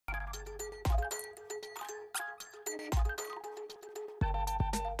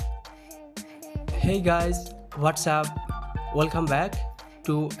Hey guys, what's up? Welcome back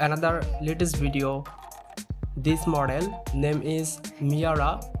to another latest video. This model name is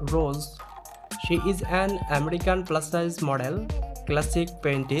Meara Rose. She is an American plus size model, classic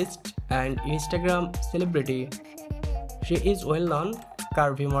paintist and Instagram celebrity. She is well-known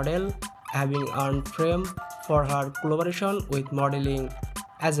curvy model, having earned fame for her collaboration with modeling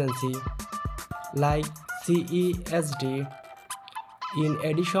agency like 𝘿𝙄𝙎𝘾𝙇𝘼𝙄𝙈. In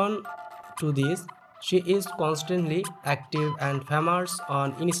addition to this, she is constantly active and famous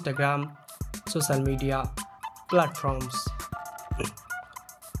on Instagram social media platforms.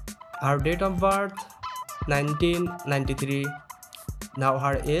 Her date of birth 1993. Now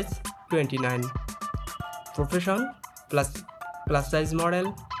her age 29. Profession plus size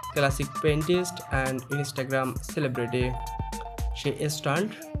model, classic paintist and Instagram celebrity. She is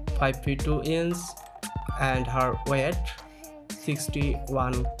stunned 5 feet 2 inches and her weight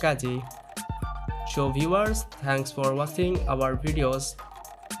 61 kg. So viewers, thanks for watching our videos.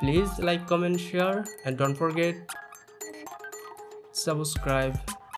 Please like, comment, share and don't forget subscribe.